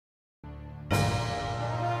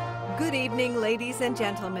Good evening, ladies and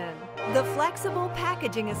gentlemen. The Flexible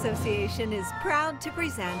Packaging Association is proud to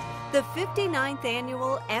present the 59th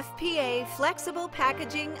Annual FPA Flexible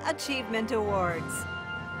Packaging Achievement Awards.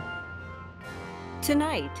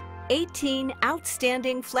 Tonight, 18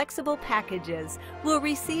 outstanding flexible packages will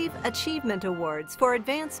receive achievement awards for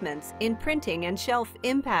advancements in printing and shelf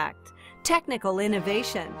impact, technical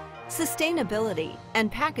innovation, sustainability,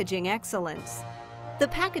 and packaging excellence. The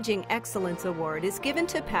Packaging Excellence Award is given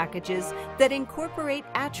to packages that incorporate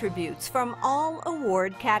attributes from all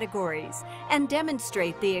award categories and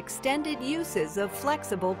demonstrate the extended uses of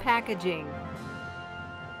flexible packaging.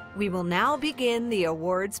 We will now begin the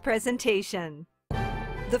awards presentation.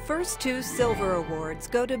 The first two silver awards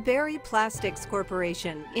go to Berry Plastics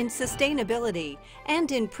Corporation in sustainability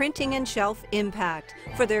and in printing and shelf impact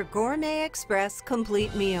for their Gourmet Express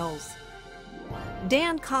complete meals.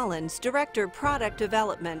 Dan Collins, Director Product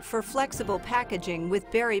Development for Flexible Packaging with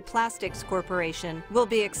Berry Plastics Corporation, will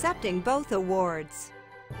be accepting both awards.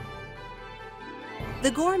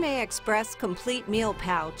 The Gourmet Express Complete Meal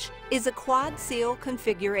Pouch is a quad seal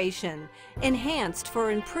configuration, enhanced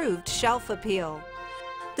for improved shelf appeal.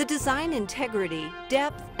 The design integrity,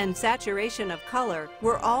 depth, and saturation of color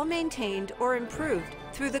were all maintained or improved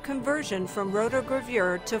through the conversion from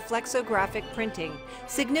rotogravure to flexographic printing,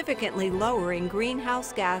 significantly lowering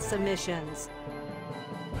greenhouse gas emissions.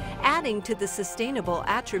 Adding to the sustainable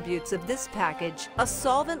attributes of this package, a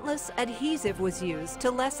solventless adhesive was used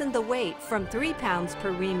to lessen the weight from 3 pounds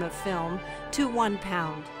per ream of film to 1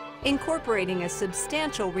 pound, incorporating a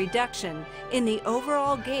substantial reduction in the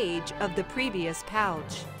overall gauge of the previous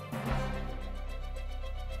pouch.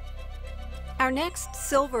 Our next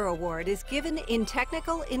silver award is given in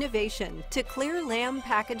technical innovation to Clear Lamb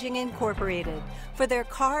Packaging Incorporated for their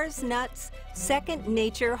Cars Nuts Second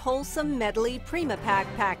Nature Wholesome Medley PrimaPack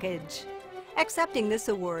package. Accepting this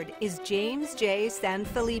award is James J.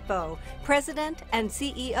 Sanfilippo, President and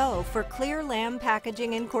CEO for Clear Lamb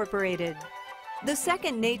Packaging Incorporated. The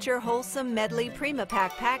Second Nature Wholesome Medley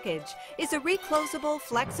PrimaPack package is a reclosable,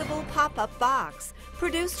 flexible pop-up box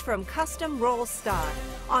produced from custom roll stock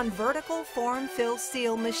on vertical form fill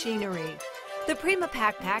seal machinery. The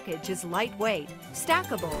PrimaPack package is lightweight,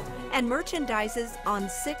 stackable, and merchandises on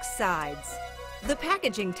 6 sides. The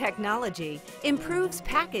packaging technology improves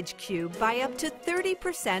package cube by up to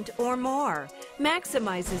 30% or more,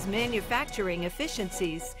 maximizes manufacturing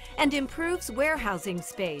efficiencies, and improves warehousing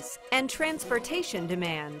space and transportation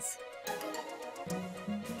demands.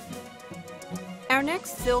 Our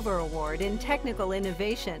next silver award in technical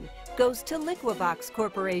innovation goes to Liquibox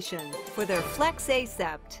Corporation for their Flex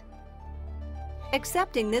Acept.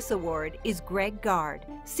 Accepting this award is Greg Gard,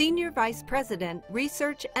 Senior Vice President,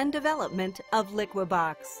 Research and Development of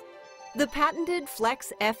Liquibox. The patented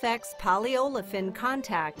Flex FX polyolefin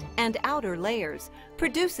contact and outer layers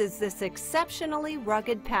produces this exceptionally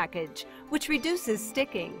rugged package, which reduces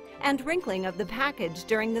sticking and wrinkling of the package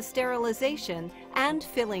during the sterilization and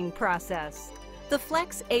filling process. The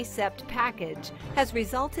Flex Acept package has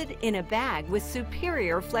resulted in a bag with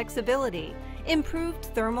superior flexibility, improved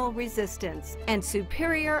thermal resistance, and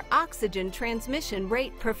superior oxygen transmission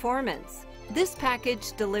rate performance. This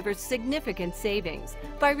package delivers significant savings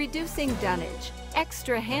by reducing dunnage,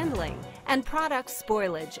 extra handling, and product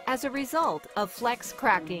spoilage as a result of flex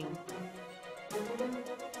cracking.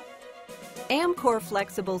 Amcor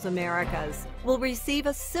Flexibles Americas will receive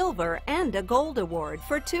a silver and a gold award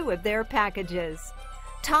for 2 of their packages.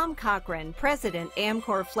 Tom Cochran, President,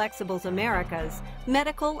 Amcor Flexibles Americas,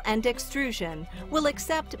 Medical and Extrusion, will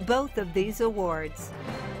accept both of these awards.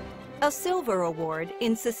 A silver award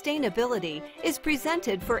in sustainability is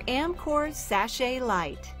presented for Amcor's Sachet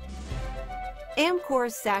Light.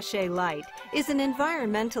 Amcor's Sachet Light is an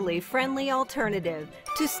environmentally friendly alternative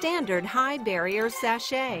to standard high barrier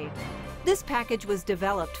sachet. This package was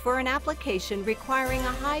developed for an application requiring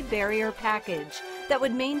a high barrier package that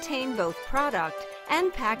would maintain both product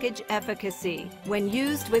and package efficacy when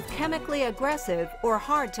used with chemically aggressive or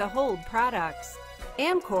hard-to-hold products.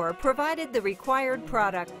 Amcor provided the required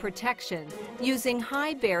product protection using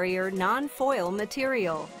high-barrier non-foil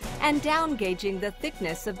material and down-gauging the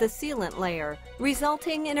thickness of the sealant layer,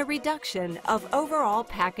 resulting in a reduction of overall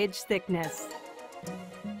package thickness.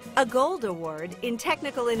 A gold award in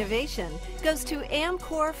technical innovation goes to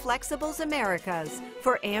Amcor Flexibles Americas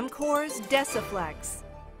for Amcor's Desiflex.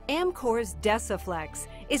 Amcor's Desiflex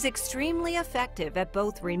is extremely effective at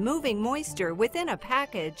both removing moisture within a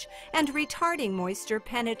package and retarding moisture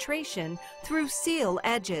penetration through seal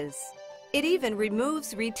edges. It even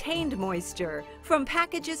removes retained moisture from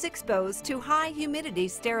packages exposed to high humidity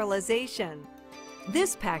sterilization.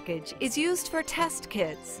 This package is used for test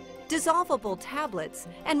kits, dissolvable tablets,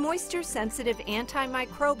 and moisture-sensitive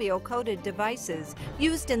antimicrobial-coated devices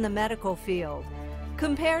used in the medical field.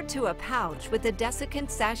 Compared to a pouch with a desiccant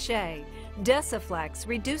sachet, Desiflex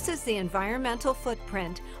reduces the environmental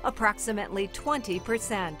footprint approximately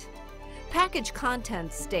 20%. Package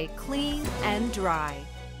contents stay clean and dry.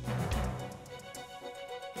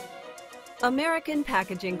 American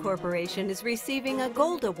Packaging Corporation is receiving a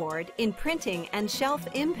Gold Award in Printing and Shelf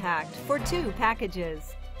Impact for 2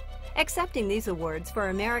 packages. Accepting these awards for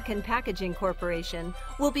American Packaging Corporation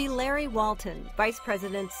will be Larry Walton, Vice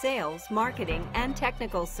President Sales, Marketing, and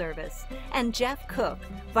Technical Service, and Jeff Cook,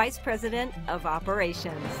 Vice President of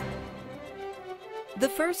Operations. The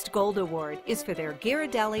first Gold Award is for their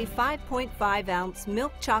Ghirardelli 5.5-ounce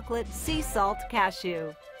milk chocolate sea salt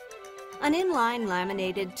cashew. An inline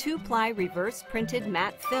laminated 2-ply reverse printed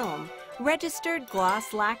matte film, registered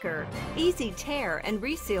gloss lacquer, easy tear and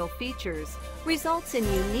reseal features results in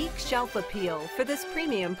unique shelf appeal for this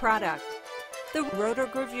premium product. The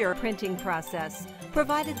rotogravure printing process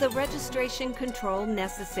provided the registration control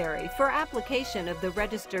necessary for application of the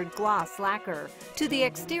registered gloss lacquer to the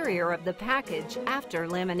exterior of the package after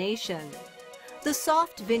lamination. The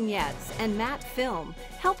soft vignettes and matte film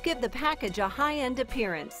help give the package a high-end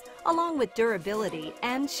appearance, along with durability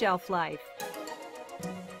and shelf life.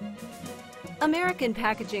 American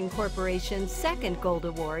Packaging Corporation's second Gold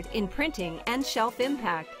Award in Printing and Shelf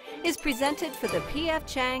Impact is presented for the P.F.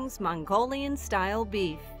 Chang's Mongolian-style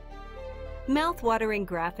beef. Mouth-watering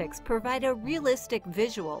graphics provide a realistic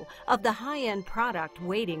visual of the high-end product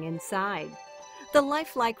waiting inside. The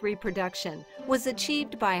lifelike reproduction was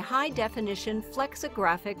achieved by high-definition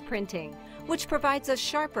flexographic printing, which provides a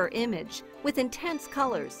sharper image with intense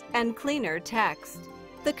colors and cleaner text.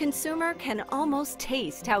 The consumer can almost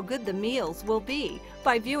taste how good the meals will be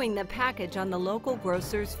by viewing the package on the local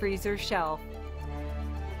grocer's freezer shelf.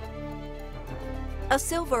 A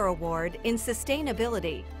Silver Award in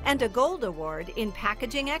Sustainability and a Gold Award in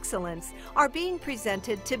Packaging Excellence are being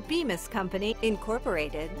presented to Bemis Company,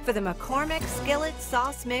 Incorporated for the McCormick Skillet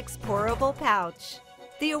Sauce Mix Pourable Pouch.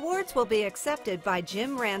 The awards will be accepted by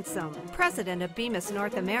Jim Ransom, President of Bemis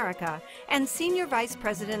North America and Senior Vice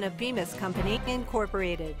President of Bemis Company,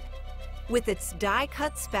 Incorporated. With its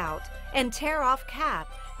die-cut spout and tear-off cap,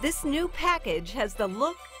 this new package has the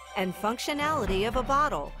look and functionality of a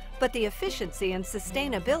bottle, but the efficiency and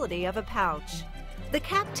sustainability of a pouch. The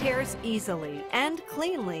cap tears easily and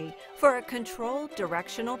cleanly for a controlled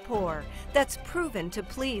directional pour that's proven to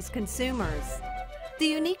please consumers. The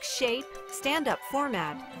unique shape, stand-up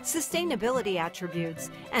format, sustainability attributes,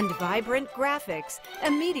 and vibrant graphics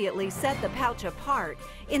immediately set the pouch apart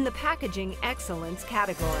in the packaging excellence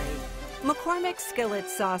category. McCormick Skillet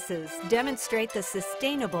sauces demonstrate the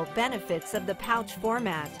sustainable benefits of the pouch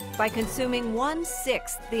format by consuming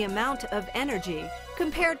 1/6 the amount of energy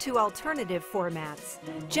compared to alternative formats,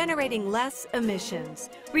 generating less emissions,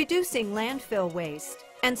 reducing landfill waste,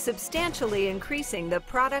 and substantially increasing the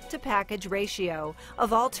product-to-package ratio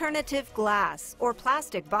of alternative glass or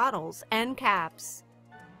plastic bottles and caps.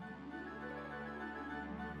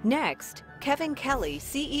 Next, Kevin Kelly,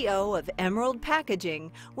 CEO of Emerald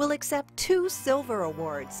Packaging, will accept 2 Silver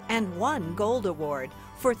Awards and 1 Gold Award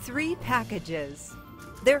for 3 packages.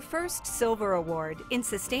 Their first Silver Award in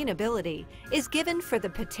Sustainability is given for the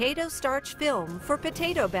potato starch film for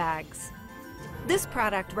potato bags. This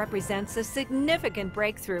product represents a significant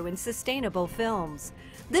breakthrough in sustainable films.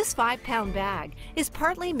 This 5-pound bag is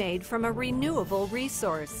partly made from a renewable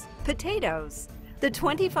resource, potatoes. The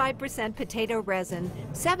 25% potato resin,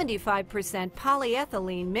 75%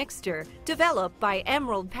 polyethylene mixture developed by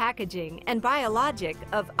Emerald Packaging and Biologic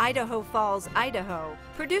of Idaho Falls, Idaho,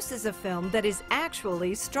 produces a film that is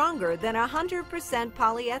actually stronger than 100%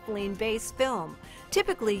 polyethylene-based film,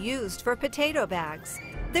 typically used for potato bags,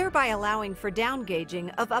 thereby allowing for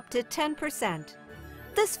downgauging of up to 10%.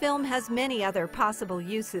 This film has many other possible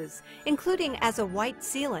uses, including as a white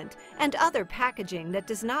sealant and other packaging that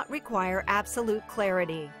does not require absolute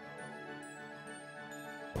clarity.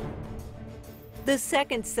 The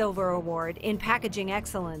second Silver Award in Packaging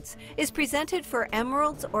Excellence is presented for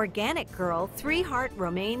Emerald's Organic Girl 3-Heart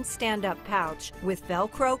Romaine stand-up pouch with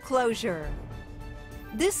Velcro closure.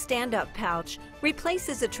 This stand-up pouch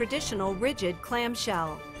replaces a traditional rigid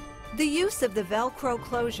clamshell. The use of the Velcro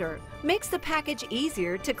closure makes the package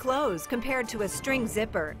easier to close compared to a string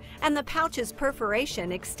zipper, and the pouch's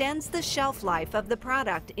perforation extends the shelf life of the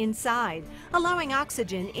product inside, allowing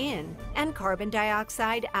oxygen in and carbon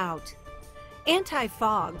dioxide out.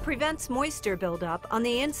 Anti-fog prevents moisture buildup on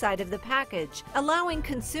the inside of the package, allowing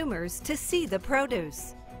consumers to see the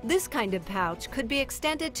produce. This kind of pouch could be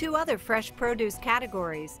extended to other fresh produce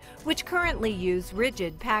categories, which currently use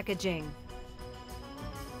rigid packaging.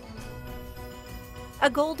 A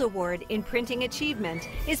Gold Award in Printing Achievement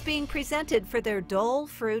is being presented for their Dole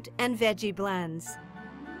Fruit and Veggie Blends.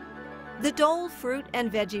 The Dole Fruit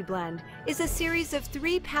and Veggie Blend is a series of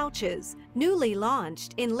 3 pouches, newly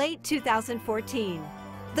launched in late 2014.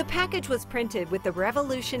 The package was printed with the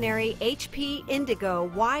revolutionary HP Indigo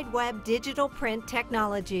wide web digital print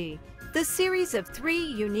technology. The series of 3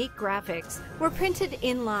 unique graphics were printed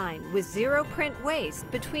in line with zero print waste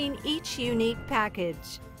between each unique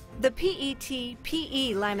package. The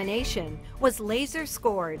PET-PE lamination was laser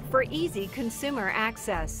scored for easy consumer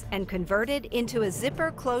access and converted into a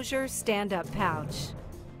zipper closure stand-up pouch.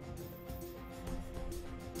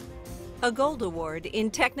 A Gold Award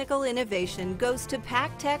in Technical Innovation goes to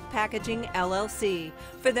PacTech Packaging LLC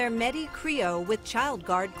for their Medi Creo with Child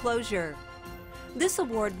Guard closure. This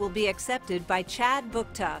award will be accepted by Chad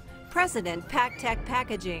Bukta, President PacTech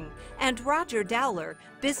Packaging, and Roger Dowler,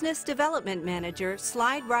 Business Development Manager,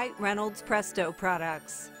 Slide Right Reynolds Presto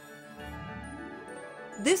Products.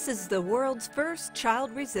 This is the world's first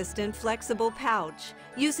child-resistant flexible pouch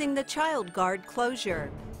using the Child Guard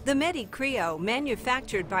closure. The Medi Creo,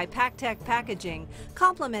 manufactured by PacTech Packaging,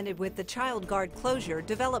 complemented with the Child Guard closure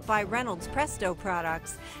developed by Reynolds Presto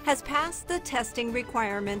Products, has passed the testing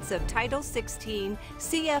requirements of Title 16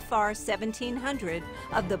 CFR 1700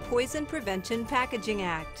 of the Poison Prevention Packaging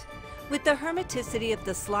Act. With the hermeticity of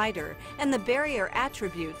the slider and the barrier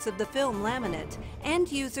attributes of the film laminate,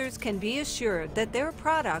 end users can be assured that their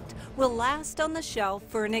product will last on the shelf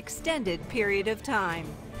for an extended period of time.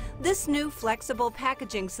 This new flexible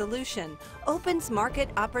packaging solution opens market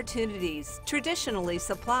opportunities traditionally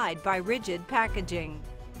supplied by rigid packaging.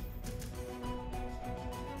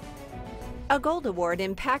 A Gold Award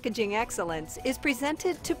in Packaging Excellence is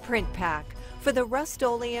presented to PrintPak for the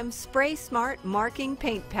Rust-Oleum Spray Smart Marking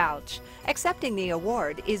Paint Pouch. Accepting the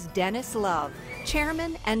award is Dennis Love,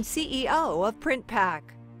 Chairman and CEO of PrintPak.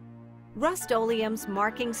 Rust-Oleum's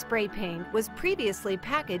marking spray paint was previously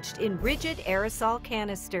packaged in rigid aerosol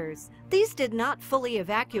canisters. These did not fully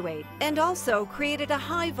evacuate and also created a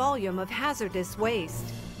high volume of hazardous waste.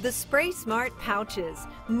 The Spray Smart pouches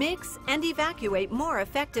mix and evacuate more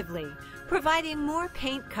effectively, providing more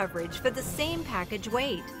paint coverage for the same package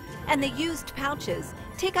weight. And the used pouches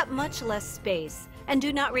take up much less space and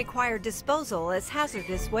do not require disposal as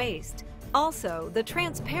hazardous waste. Also, the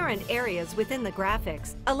transparent areas within the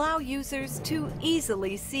graphics allow users to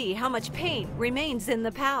easily see how much paint remains in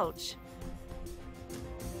the pouch.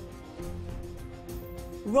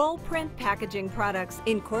 Roll Print Packaging Products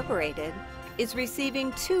Incorporated is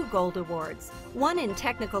receiving 2 Gold Awards, one in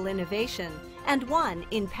Technical Innovation and one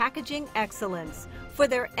in Packaging Excellence for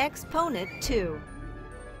their Exponent 2.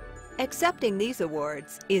 Accepting these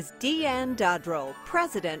awards is Deanne Dodrell,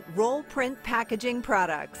 President, Roll Print Packaging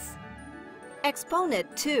Products. Exponent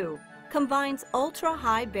 2 combines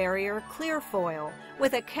ultra-high barrier clear foil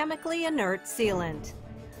with a chemically inert sealant.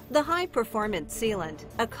 The high-performance sealant,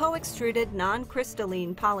 a co-extruded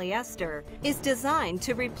non-crystalline polyester, is designed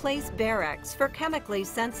to replace Barex for chemically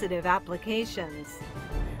sensitive applications.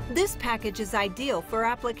 This package is ideal for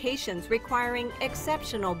applications requiring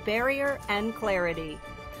exceptional barrier and clarity.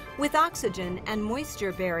 With oxygen and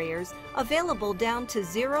moisture barriers available down to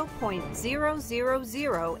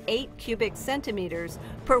 0.0008 cubic centimeters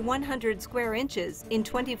per 100 square inches in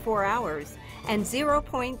 24 hours and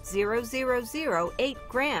 0.0008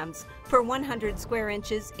 grams per 100 square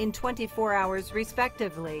inches in 24 hours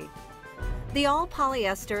respectively. The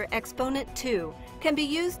all-polyester Exponent 2 can be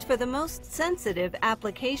used for the most sensitive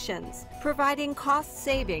applications, providing cost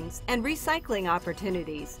savings and recycling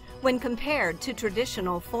opportunities when compared to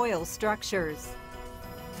traditional foil structures.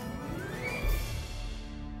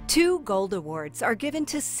 2 Gold Awards are given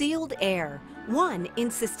to Sealed Air, one in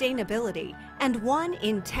sustainability and one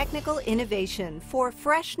in technical innovation for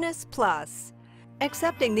Freshness Plus.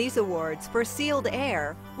 Accepting these awards for Sealed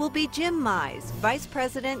Air will be Jim Mize, Vice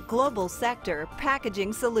President, Global Sector,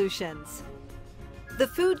 Packaging Solutions. The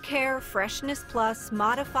Food Care Freshness Plus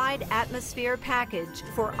Modified Atmosphere Package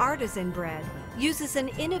for artisan bread uses an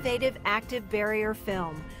innovative active barrier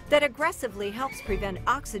film that aggressively helps prevent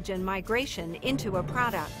oxygen migration into a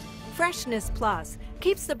product. Freshness Plus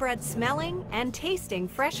keeps the bread smelling and tasting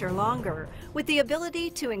fresher longer, with the ability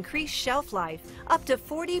to increase shelf life up to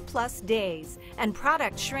 40+ days, and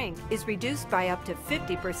product shrink is reduced by up to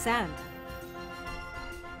 50%.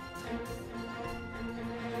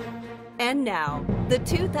 And now, the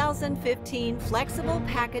 2015 Flexible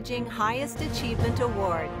Packaging Highest Achievement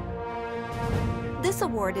Award. This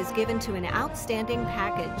award is given to an outstanding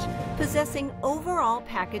package, possessing overall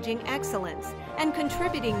packaging excellence and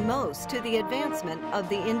contributing most to the advancement of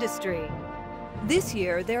the industry. This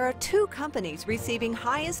year, there are 2 companies receiving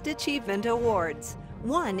highest achievement awards,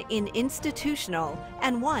 one in institutional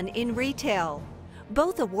and one in retail.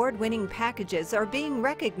 Both award-winning packages are being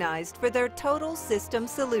recognized for their total system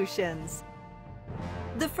solutions.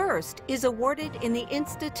 The first is awarded in the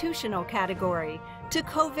institutional category to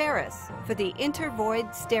Coveris for the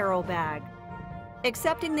Intervoid Sterile Bag.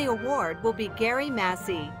 Accepting the award will be Gary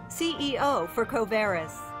Massey, CEO for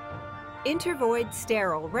Coveris. Intervoid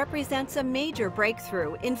Sterile represents a major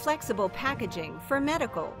breakthrough in flexible packaging for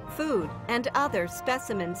medical, food, and other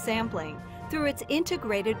specimen sampling through its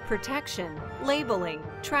integrated protection, labeling,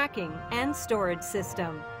 tracking, and storage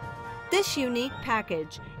system. This unique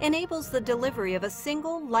package enables the delivery of a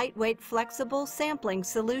single, lightweight, flexible sampling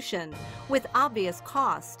solution with obvious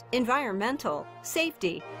cost, environmental,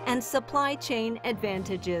 safety, and supply chain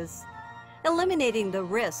advantages, eliminating the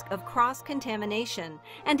risk of cross-contamination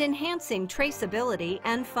and enhancing traceability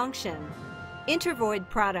and function. Intervoid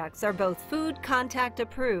products are both food contact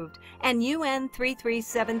approved and UN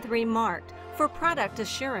 3373 marked for product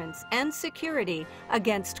assurance and security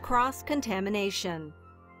against cross-contamination.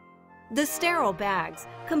 The sterile bags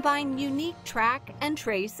combine unique track and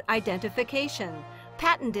trace identification,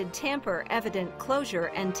 patented tamper-evident closure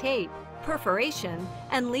and tape, perforation,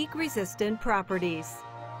 and leak-resistant properties.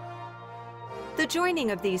 The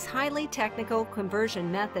joining of these highly technical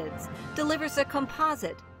conversion methods delivers a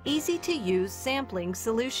composite, easy-to-use sampling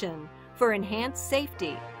solution for enhanced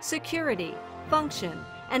safety, security, function,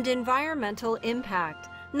 and environmental impact,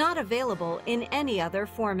 not available in any other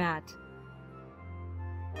format.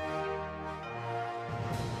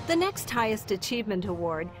 The next highest achievement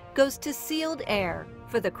award goes to Sealed Air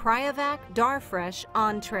for the Cryovac Darfresh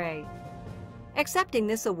Entree. Accepting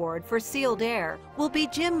this award for Sealed Air will be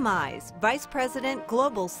Jim Mize, Vice President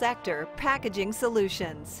Global Sector Packaging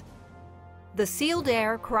Solutions. The Sealed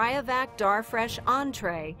Air Cryovac Darfresh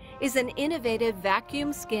Entree is an innovative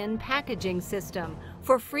vacuum skin packaging system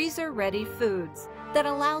for freezer-ready foods that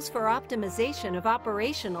allows for optimization of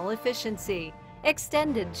operational efficiency,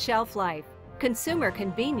 extended shelf life, consumer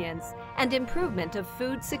convenience, and improvement of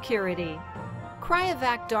food security.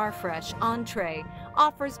 Cryovac Darfresh Entree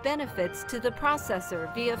offers benefits to the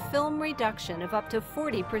processor via film reduction of up to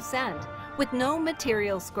 40%, with no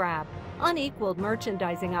material scrap, unequaled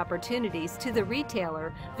merchandising opportunities to the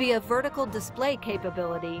retailer via vertical display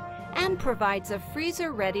capability, and provides a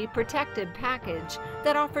freezer-ready protected package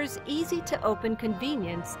that offers easy-to-open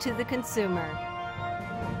convenience to the consumer.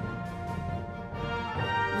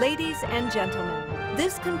 Ladies and gentlemen,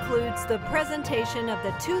 this concludes the presentation of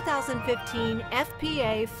the 2015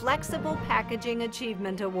 FPA Flexible Packaging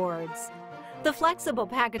Achievement Awards. The Flexible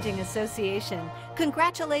Packaging Association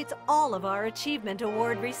congratulates all of our Achievement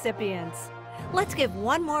Award recipients. Let's give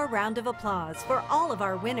one more round of applause for all of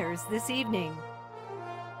our winners this evening.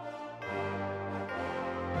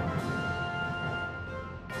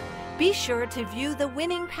 Be sure to view the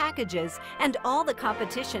winning packages and all the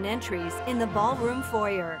competition entries in the ballroom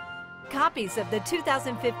foyer. Copies of the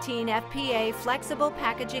 2015 FPA Flexible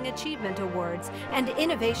Packaging Achievement Awards and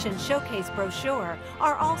Innovation Showcase brochure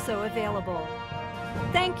are also available.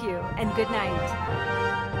 Thank you and good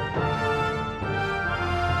night.